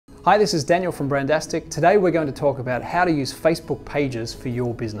Hi, this is Daniel from Brandastic. Today we're going to talk about how to use Facebook pages for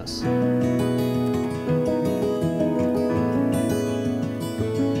your business.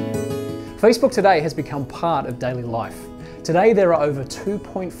 Facebook today has become part of daily life. Today there are over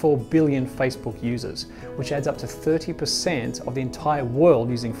 2.4 billion Facebook users, which adds up to 30% of the entire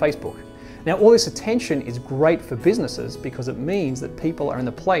world using Facebook. Now, all this attention is great for businesses because it means that people are in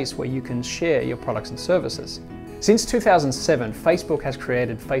the place where you can share your products and services. Since 2007, Facebook has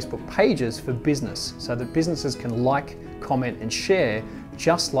created Facebook pages for business so that businesses can like, comment and share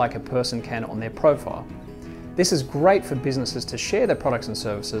just like a person can on their profile. This is great for businesses to share their products and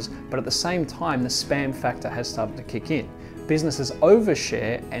services, but at the same time the spam factor has started to kick in. Businesses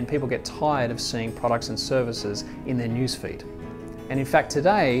overshare and people get tired of seeing products and services in their newsfeed. And in fact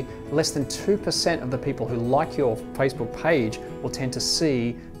today, less than 2% of the people who like your Facebook page will tend to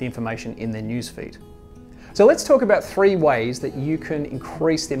see the information in their newsfeed. So let's talk about 3 ways that you can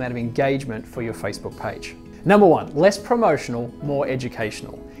increase the amount of engagement for your Facebook page. Number 1, less promotional, more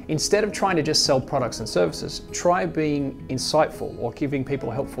educational. Instead of trying to just sell products and services, try being insightful or giving people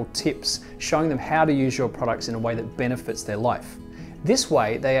helpful tips, showing them how to use your products in a way that benefits their life. This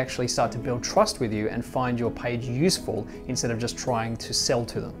way, they actually start to build trust with you and find your page useful instead of just trying to sell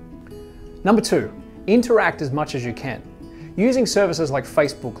to them. Number 2, interact as much as you can. Using services like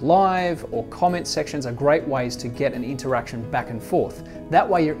Facebook Live or comment sections are great ways to get an interaction back and forth. That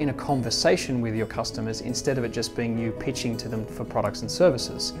way you're in a conversation with your customers instead of it just being you pitching to them for products and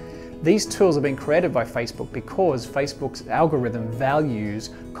services. These tools have been created by Facebook because Facebook's algorithm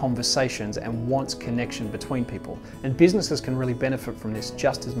values conversations and wants connection between people. And businesses can really benefit from this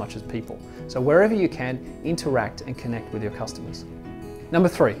just as much as people. So wherever you can, interact and connect with your customers. Number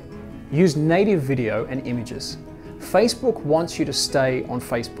 3, use native video and images. Facebook wants you to stay on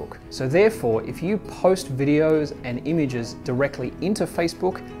Facebook. So therefore, if you post videos and images directly into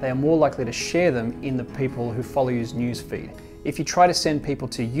Facebook, they are more likely to share them in the people who follow you's newsfeed. If you try to send people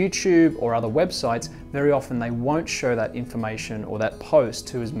to YouTube or other websites, very often they won't show that information or that post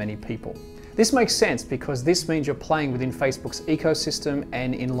to as many people. This makes sense because this means you're playing within Facebook's ecosystem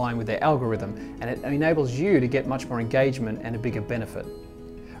and in line with their algorithm, and it enables you to get much more engagement and a bigger benefit.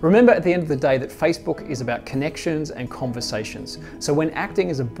 Remember at the end of the day that Facebook is about connections and conversations. So when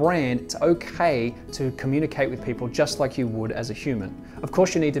acting as a brand, it's okay to communicate with people just like you would as a human. Of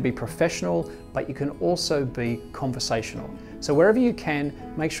course, you need to be professional, but you can also be conversational. So wherever you can,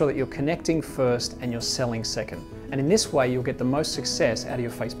 make sure that you're connecting first and you're selling second. And in this way, you'll get the most success out of your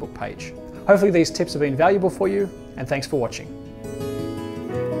Facebook page. Hopefully these tips have been valuable for you, and thanks for watching.